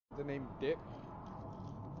the name Dick.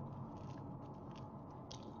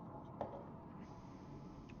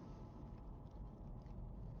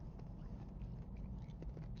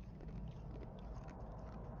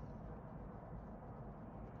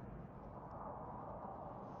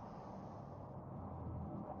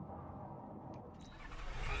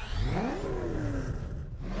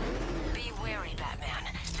 Be wary, Batman.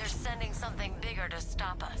 They're sending something bigger to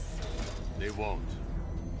stop us. They won't.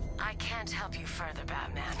 I can't help you further,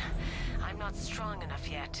 Batman. I'm not strong enough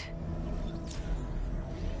yet.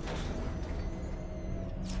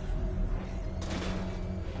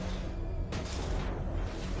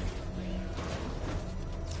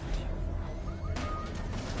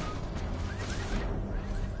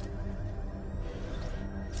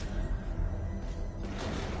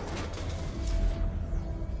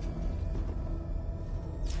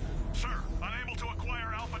 Sir, unable to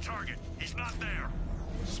acquire Alpha target. He's not there.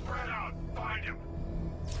 Spread out. Find him.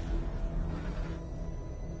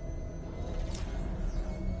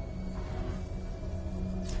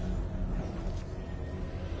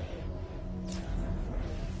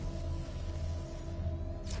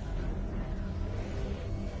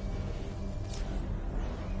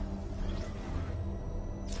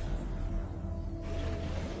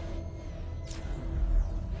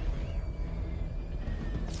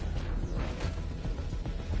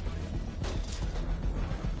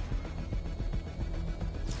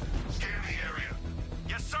 Scan the area.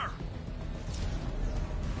 Yes, sir.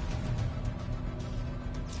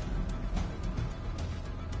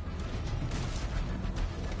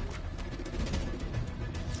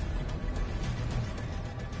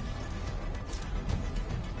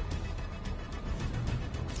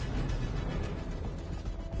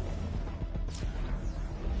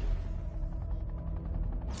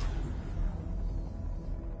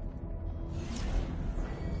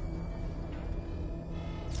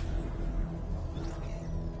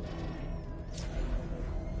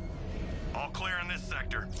 All clear in this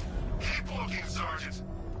sector. Keep looking, Sergeant.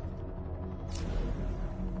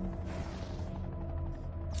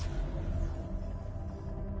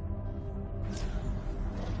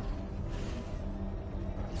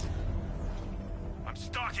 I'm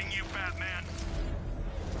stalking you, Batman.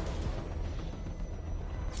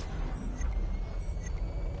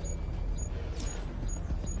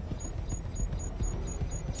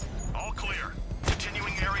 All clear.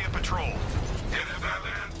 Continuing area patrol. Get it,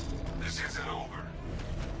 Batman? This isn't over.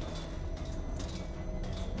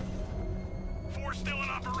 Force still in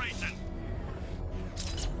operation.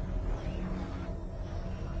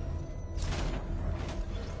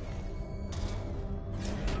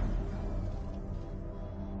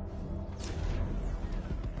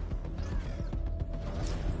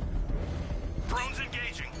 Drones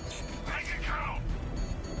engaging. Make it count.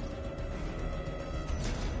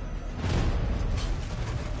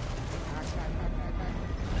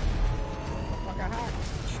 Fucking hack.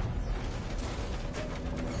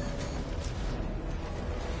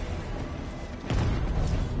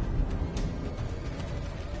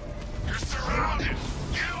 You're surrounded.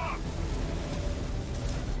 Get up.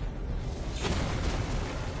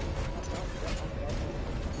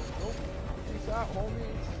 Nope. Peace out, homies.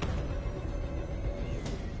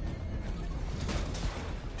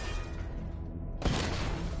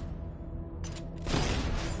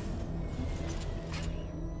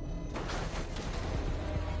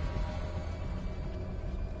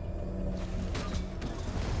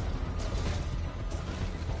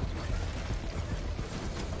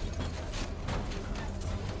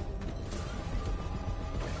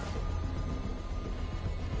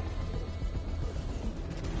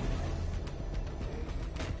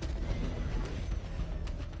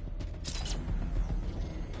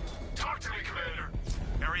 Talk to me, Commander.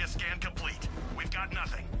 Area scan complete. We've got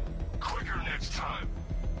nothing. Quicker next time.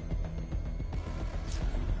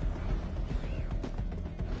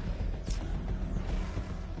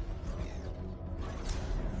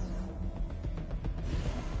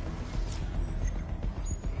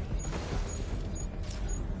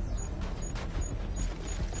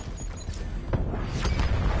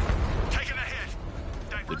 Taking a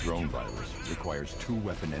hit. The drone virus requires 2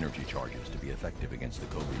 weapon energy charges to be effective against the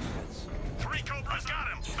Cobra units. 3 Cobras got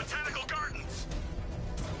him. Botanical Gardens.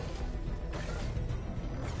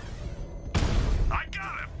 I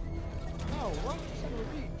got him. No, what? Son of a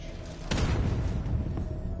beach.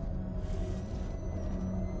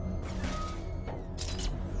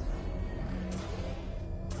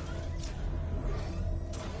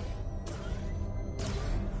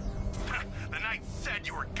 The Knight said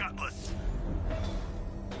you were gutless.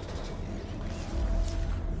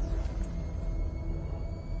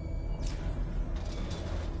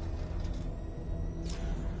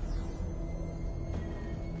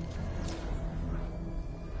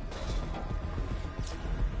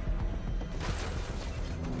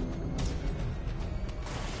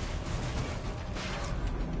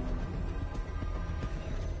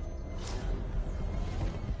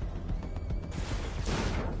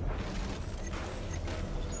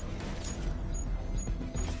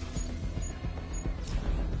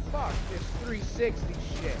 360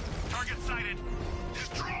 shit. Target sighted.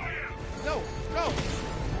 Destroy him! No, no!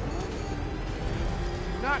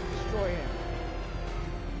 Do not destroy him.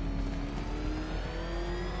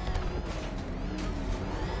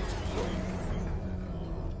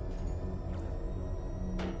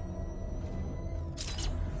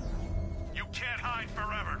 You can't hide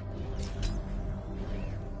forever.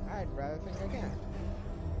 I'd rather think I can.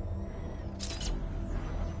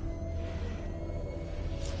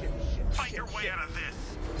 Fight your way out of this.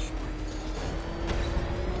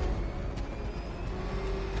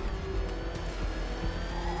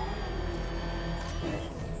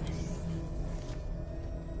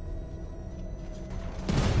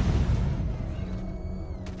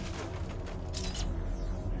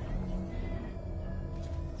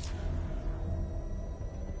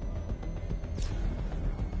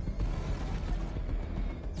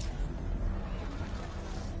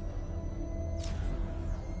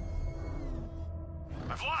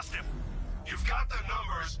 I've lost him. You've got the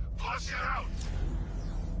numbers. Flush it out.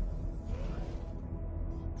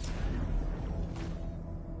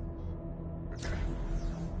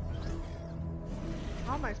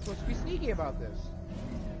 How am I supposed to be sneaky about this?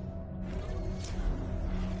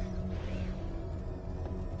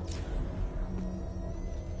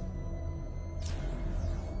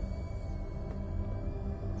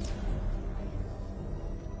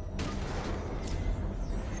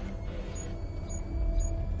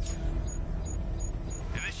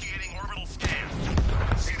 Initiating orbital scan.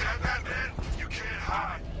 See that, Batman? You can't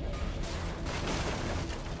hide.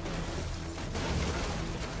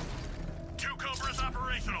 Two Cobras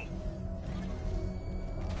operational.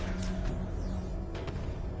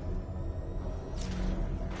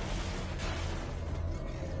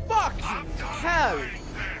 Fuck you! I'm done Hell! fighting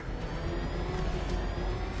there.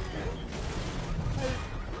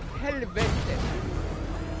 Helvete!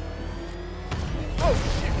 Oh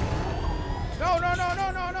shit! No, no, no, no,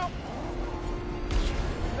 no, no!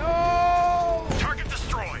 No! Target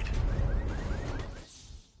destroyed.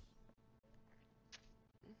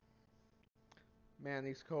 Man,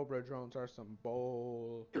 these Cobra drones are some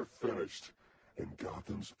bull. You're finished, and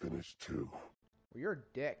Gotham's finished too. Well, you're a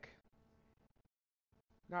dick.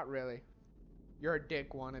 Not really. You're a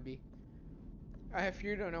dick wannabe. If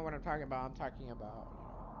you don't know what I'm talking about, I'm talking about, you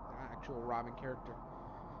know, the actual Robin character.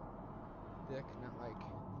 Dick, not like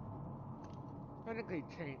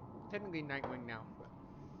technically Nightwing now, but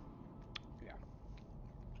yeah.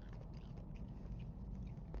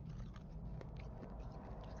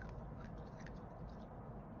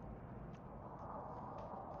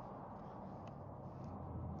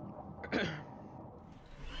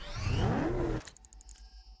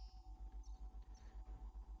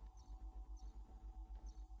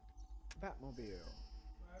 Batmobile.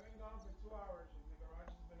 I've been gone for 2 hours and the garage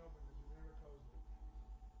has been open because we never closed it.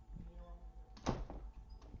 You know what?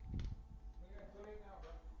 Look at too late now,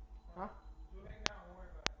 bro. Huh? Too late now, don't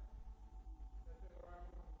worry about it. Let the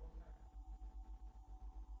garage open the whole time.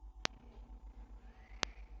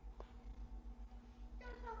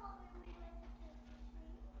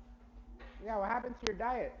 Yeah, what happened to your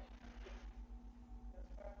diet?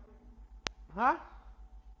 That's fat free. Huh?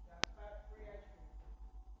 That's fat free ice cream.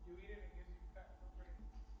 You eat it, it gives you fat for free.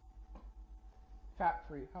 Fat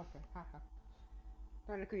free. Okay. Haha.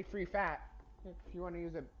 Technically free fat. If you want to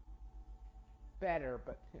use it better,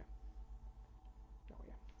 but yeah. Oh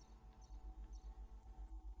yeah.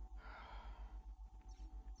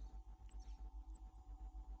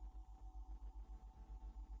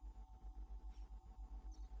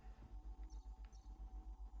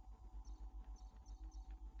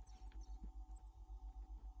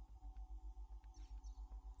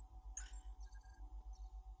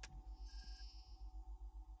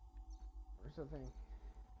 Or something.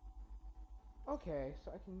 Okay,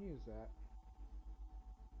 so I can use that.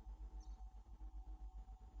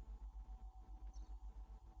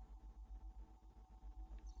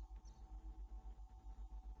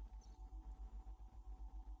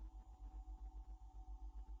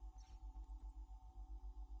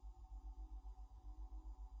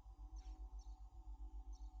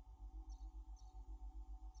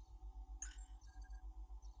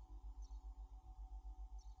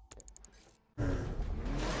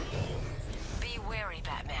 Be wary,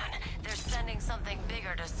 Batman. They're sending something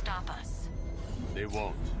bigger to stop us. They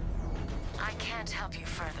won't. I can't help you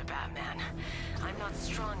further, Batman. I'm not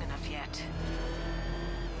strong enough yet.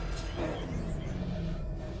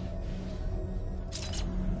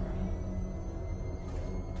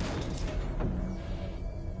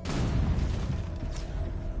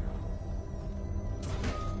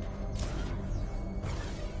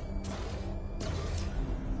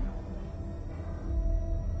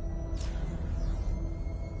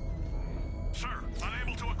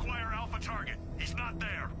 acquire Alpha target. He's not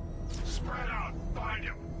there. Spread out. Find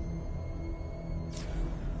him.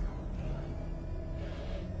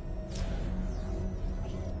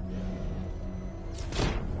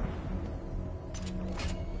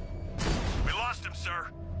 We lost him, sir.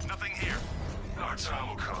 Nothing here. Our time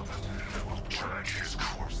will come. We'll drag his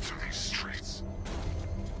corpse through these streets.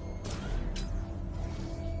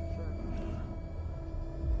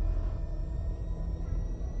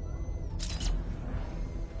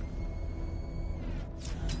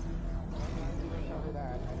 Cover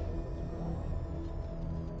that.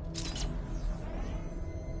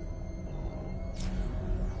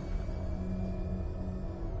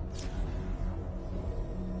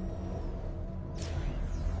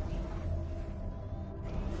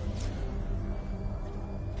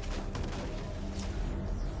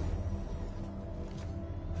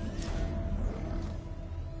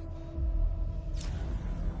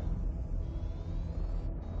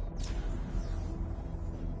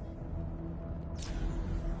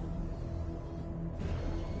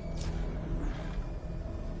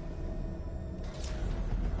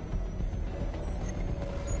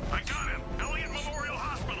 I got him! Elliott Memorial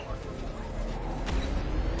Hospital!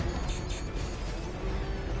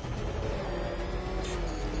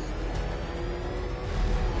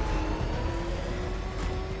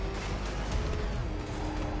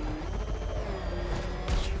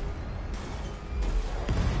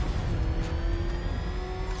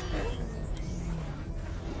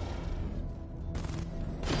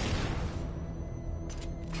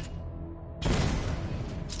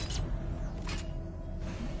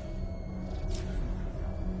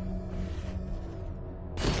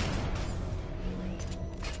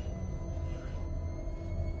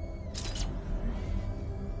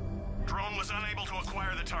 Drone was unable to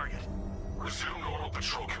acquire the target. Resume normal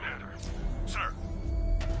patrol, Commander. Sir.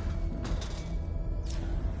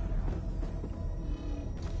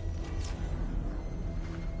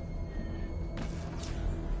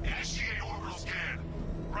 Initiate orbital scan.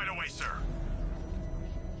 Right away, sir.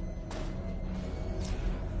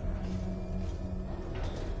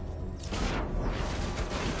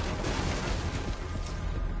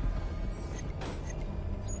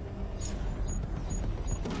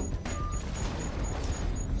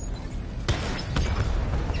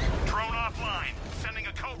 Drone offline. Sending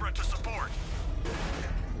a Cobra to support.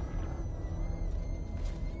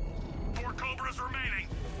 4 Cobras remaining.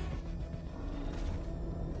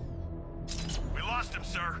 We lost him,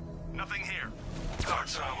 sir. Nothing here. Our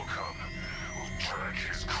time will come. We'll drag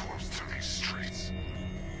his corpse through these streets.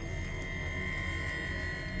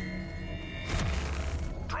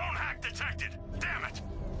 Drone hack detected. Damn it.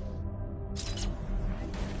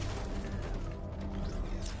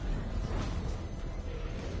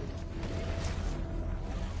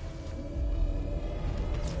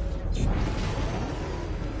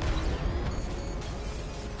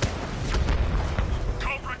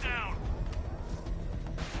 Cobra down.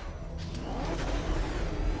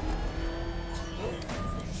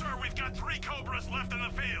 Sir, we've got 3 Cobras left in the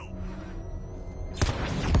field.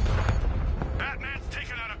 Batman's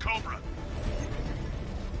taken out a Cobra.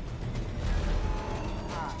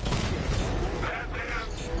 Batman,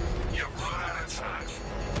 you've run out of time.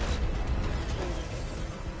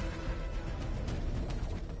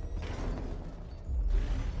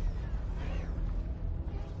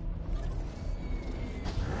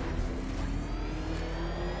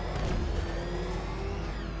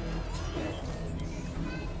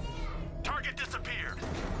 Target disappeared.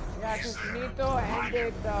 Yeah, because Nito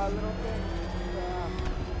ended the little thing.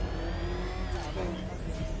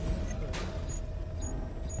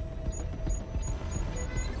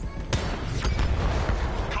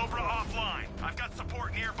 Cobra offline. I've got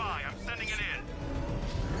support nearby. I'm sending it in.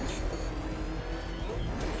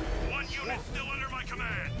 1 unit still under my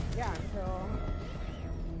command. Yeah, so.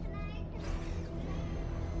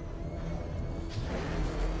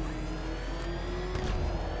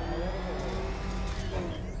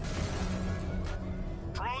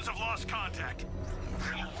 Drones have lost contact.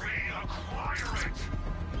 Then reacquire it.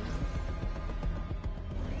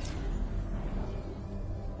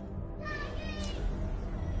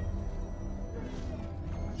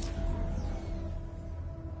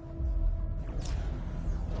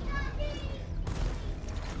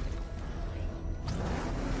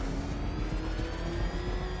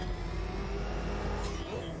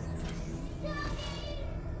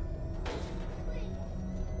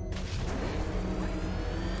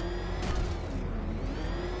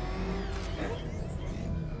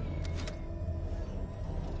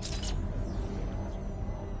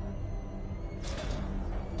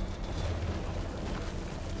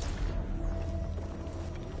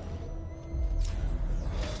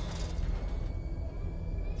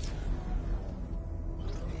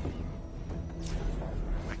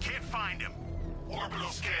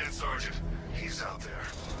 Final scan, Sergeant. He's out there.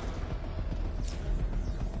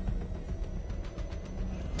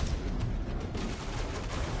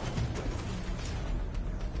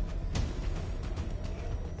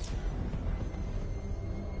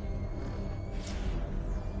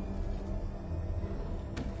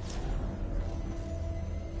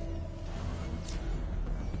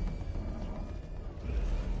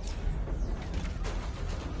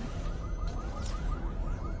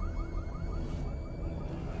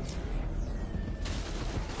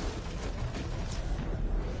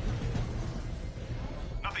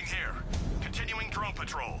 Nothing here. Continuing drone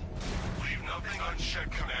patrol. Leave nothing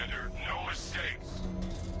unchecked, Commander. No mistakes.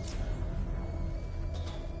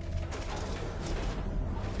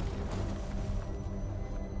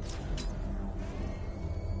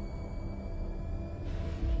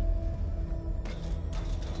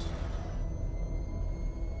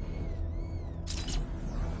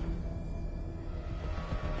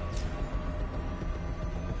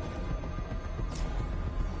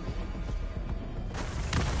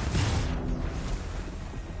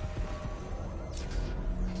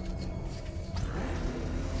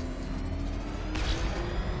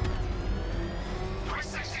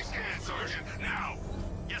 Now!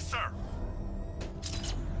 Yes, sir.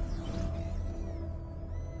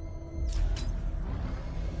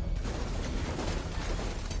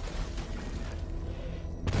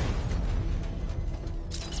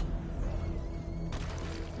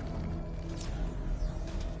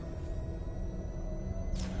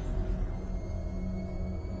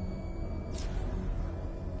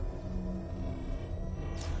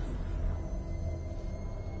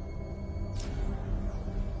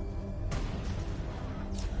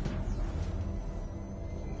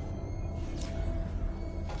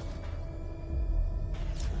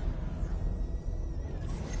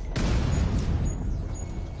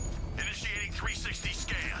 Initiating 360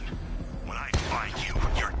 scan. When I find you,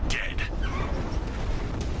 you're dead.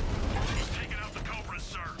 He's taken out the Cobras,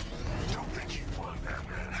 sir. Don't think you won,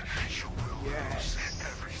 Batman. You will lose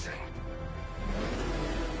everything.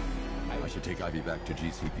 I should take Ivy back to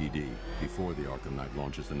GCPD before the Arkham Knight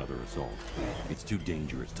launches another assault. It's too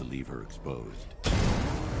dangerous to leave her exposed.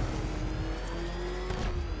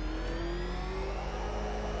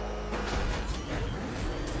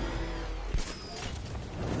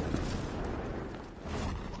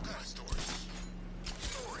 What kind of stories?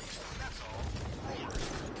 Stories, that's all. Rumors.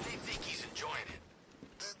 They think he's enjoying it.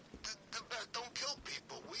 The bat don't kill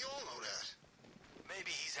people. We all know that.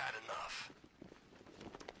 Maybe he's had enough.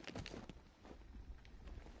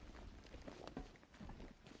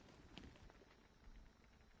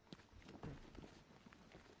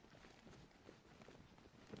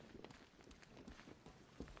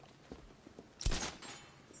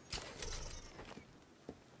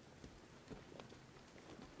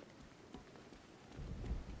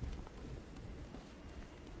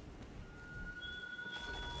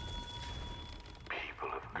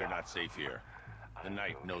 You're not safe here. The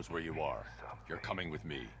Knight knows where you are. You're coming with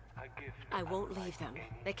me. I won't leave them.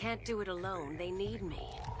 They can't do it alone. They need me.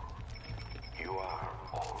 You are,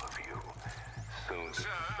 all of you. Soon Sir,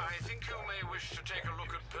 I think you may wish to take a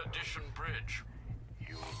look at Perdition Bridge.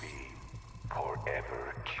 you'll be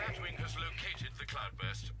forever changed. Batwing has located the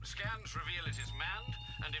cloudburst. Scans reveal it is manned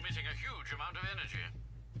and emitting a huge amount of energy.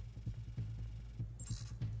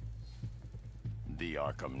 The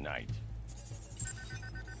Arkham Knight.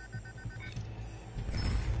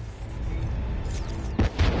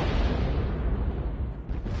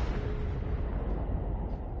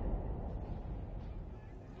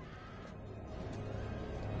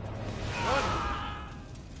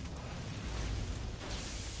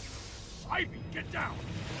 Ivy, get down!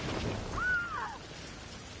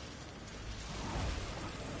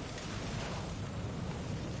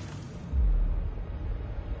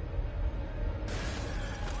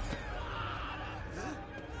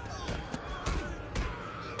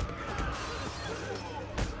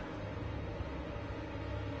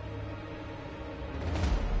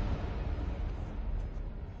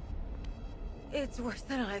 It's worse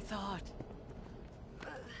than I thought.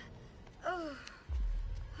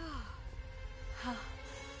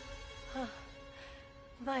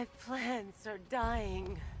 My plants are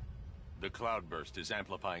dying. The cloudburst is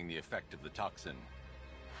amplifying the effect of the toxin.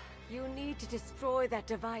 You need to destroy that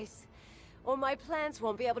device, or my plants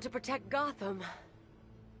won't be able to protect Gotham.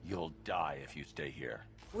 You'll die if you stay here.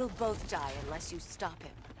 We'll both die unless you stop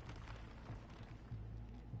him.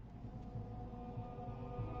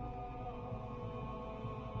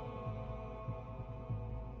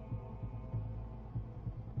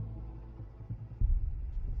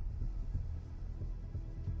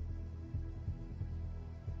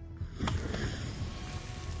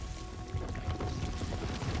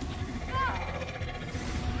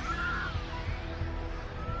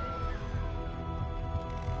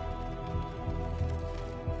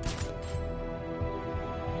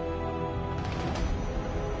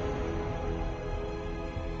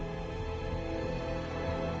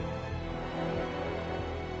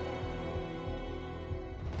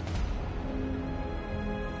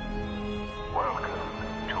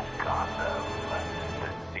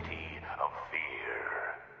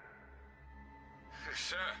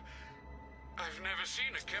 Sir, I've never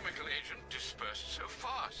seen a chemical agent dispersed so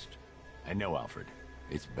fast. I know, Alfred.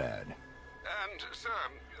 It's bad. And, sir,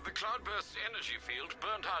 the cloudburst's energy field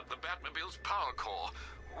burnt out the Batmobile's power core.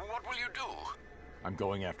 What will you do? I'm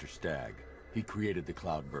going after Stag. He created the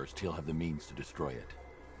cloudburst. He'll have the means to destroy it.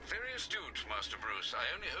 Very astute, Master Bruce.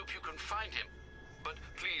 I only hope you can find him. But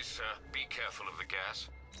please, sir, be careful of the gas.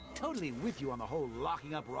 Totally with you on the whole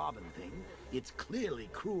locking up Robin thing. It's clearly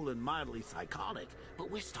cruel and mildly psychotic, but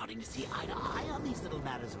we're starting to see eye to eye on these little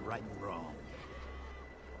matters of right and wrong.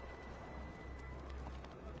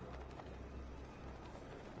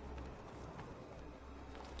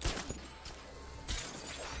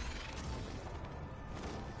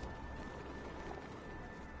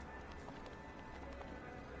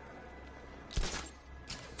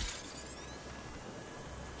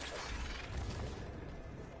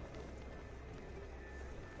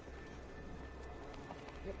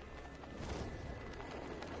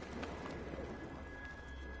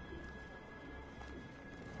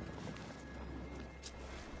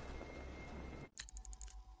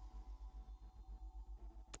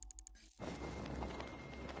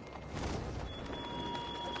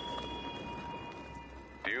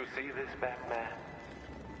 Do you see this, Batman?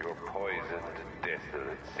 Your poisoned,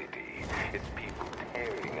 desolate city. Its people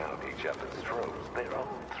tearing out each other's throats, their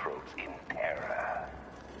own throats in terror.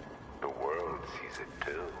 The world sees it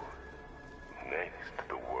too. Next,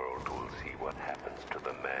 the world will see what happens to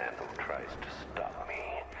the man who tries to stop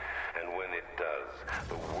me. And when it does,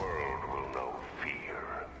 the world will know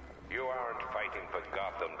fear. You aren't fighting for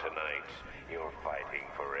Gotham tonight. You're fighting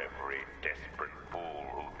for every desperate fool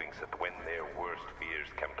who thinks that when their worst fears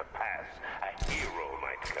come to pass, a hero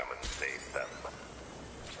might come and save them.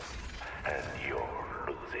 And you're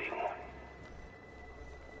losing.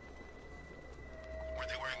 Were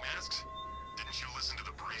they wearing masks? Didn't you listen to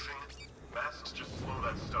the briefing? Masks just slow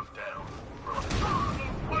that stuff down.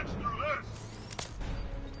 Punch through this!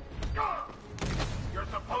 You're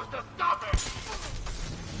supposed to stop him!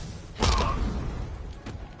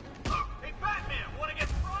 Hey, Batman! Wanna get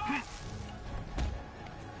fried?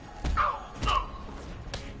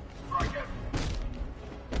 Strike him!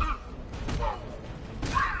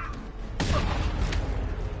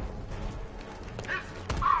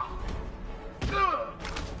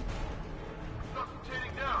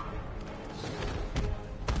 Suffocating down.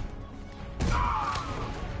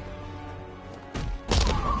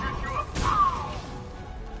 Get you up.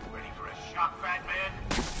 Ready for a shock, Batman?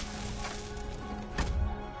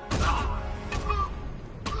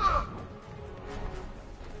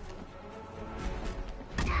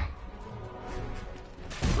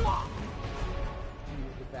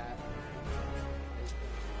 Use the bat.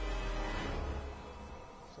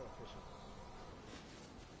 So efficient.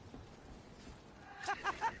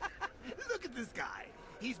 Look at this guy.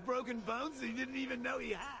 He's broken bones he didn't even know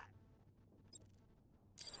he had.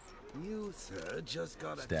 You, sir, just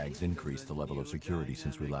got a Stag's taste increased the of level of new security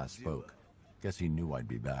since we last dynamic spoke. Guess he knew I'd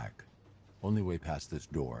be back. Only way past this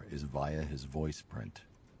door is via his voice print.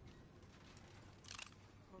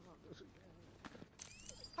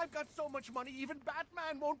 I've got so much money, even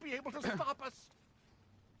Batman won't be able to stop us.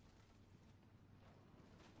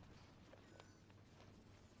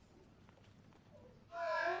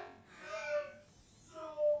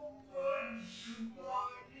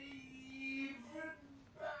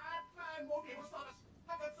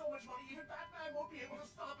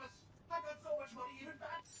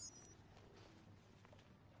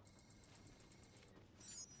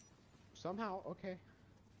 Somehow, okay.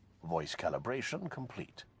 Voice calibration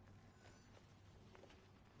complete.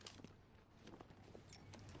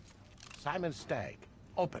 Simon Stagg,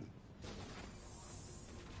 open.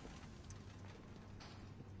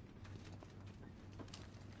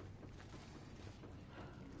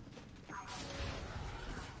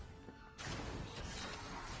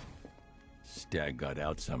 Stag got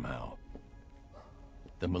out somehow.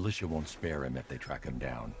 The militia won't spare him if they track him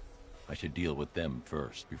down. I should deal with them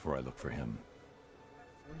first before I look for him.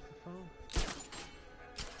 Where's the phone?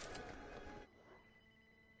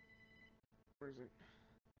 Where is it?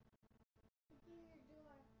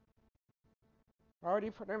 I already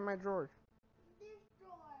put it in my drawer.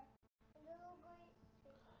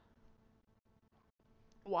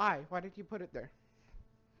 Why? Why did you put it there?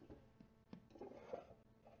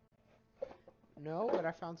 No, but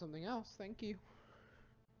I found something else. Thank you.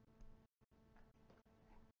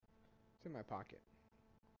 It's in my pocket.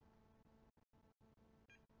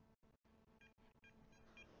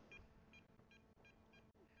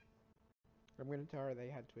 I'm gonna tell her they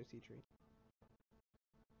had Twisty Treat.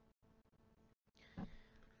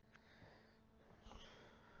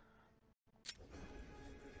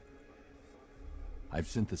 I've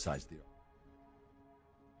synthesized the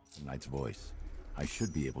Knight's voice. I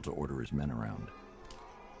should be able to order his men around.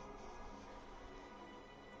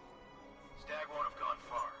 Stag won't have gone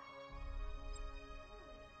far.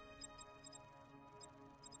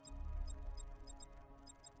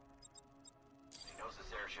 He knows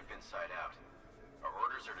this airship inside out. Our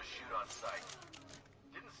orders are to shoot on sight.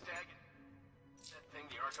 Didn't Stag... that thing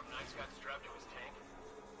the Arkham Knights got strapped to his tank?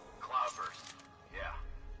 Cloudburst. Yeah.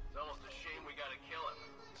 It's almost a shame we gotta kill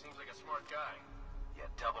him. He seems like a smart guy.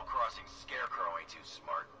 Yeah, double-crossing Scarecrow ain't too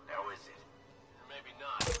smart, now is it? Maybe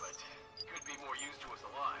not, but he could be more used to us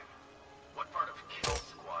alive. What part of Kill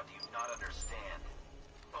Squad do you not understand?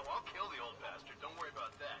 Oh, I'll kill the old bastard, don't worry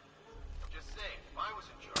about that. I'm just saying, if I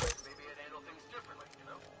was in charge, maybe I'd handle things differently, you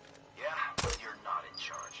know? Yeah, but you're not in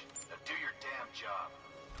charge. Now do your damn job.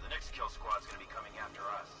 The next Kill Squad's gonna be coming after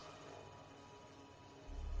us.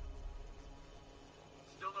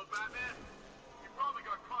 Still no Batman? He probably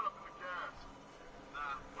got caught up in the gas.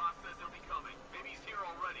 Nah, boss says he'll be coming. Maybe he's here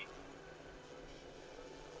already.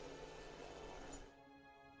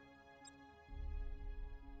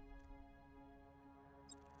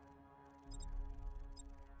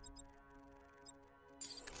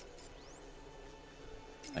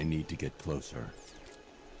 I need to get closer.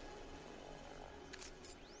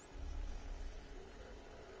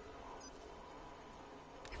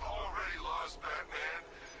 You've already lost, Batman.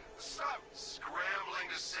 Stop scrambling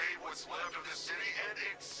to save what's left of the city and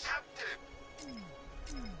accept it.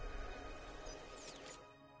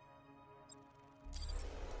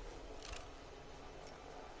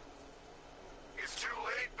 It's too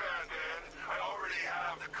late, Batman. I already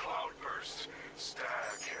have the Cloudburst. Stag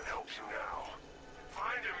can't help you now.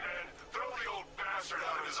 Find him, man. Throw the old bastard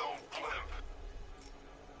out of his own blimp.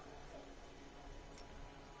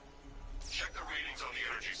 Check the readings on the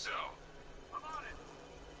energy cell. I'm on it.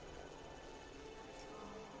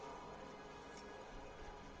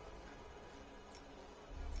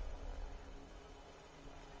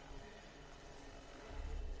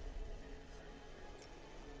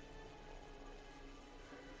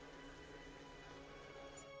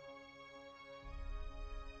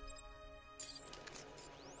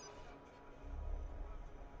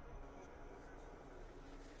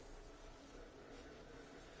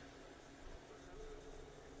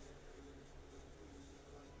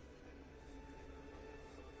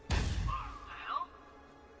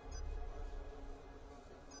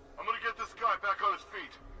 I'm gonna get this guy back on his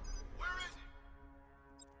feet. Where is he?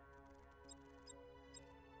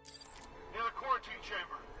 Near the quarantine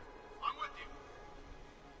chamber. I'm with you.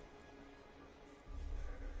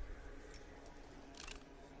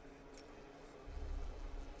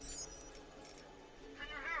 Can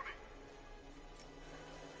you hear me?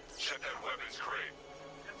 Check that weapons crate.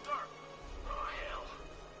 Yes, sir. Oh, hell.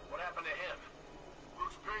 What happened to him?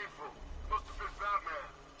 Looks painful. Must have been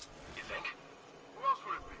Batman. You think? Who else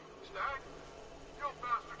would it be? Stag? The old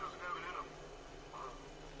bastard doesn't have it in him.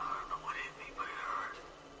 I don't know what hit me, but it hurt.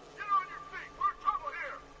 Get on your feet! We're in trouble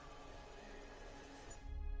here!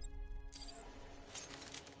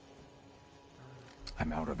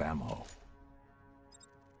 I'm out of ammo.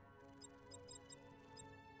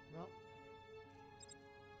 Well,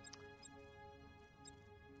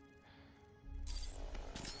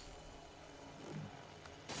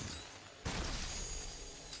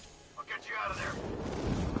 I'll get you out of there.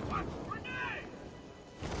 What? Grenade!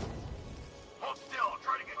 Hold still. I'll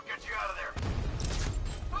try to get you out of there.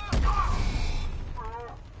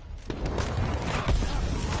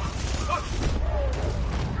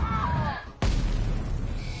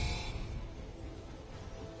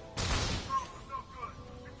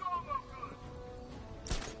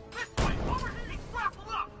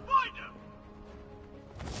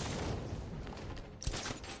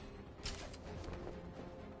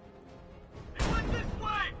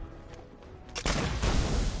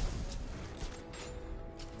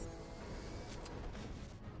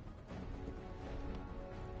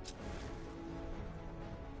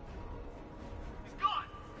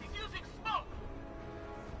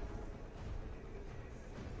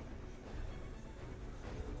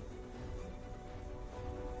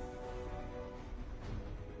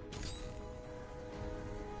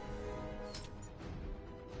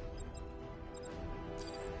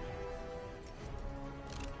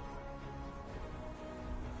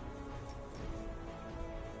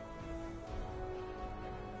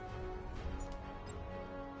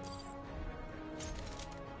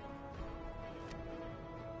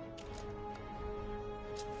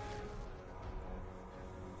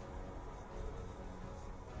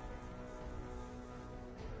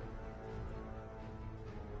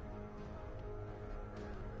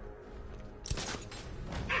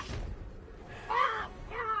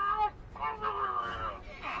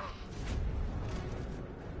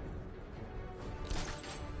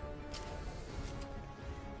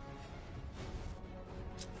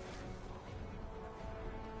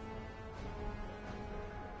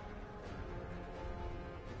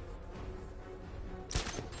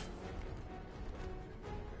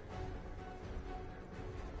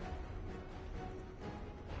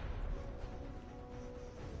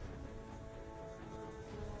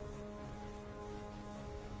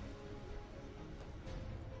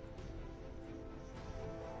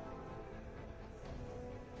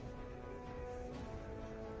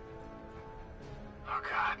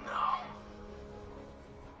 God, no.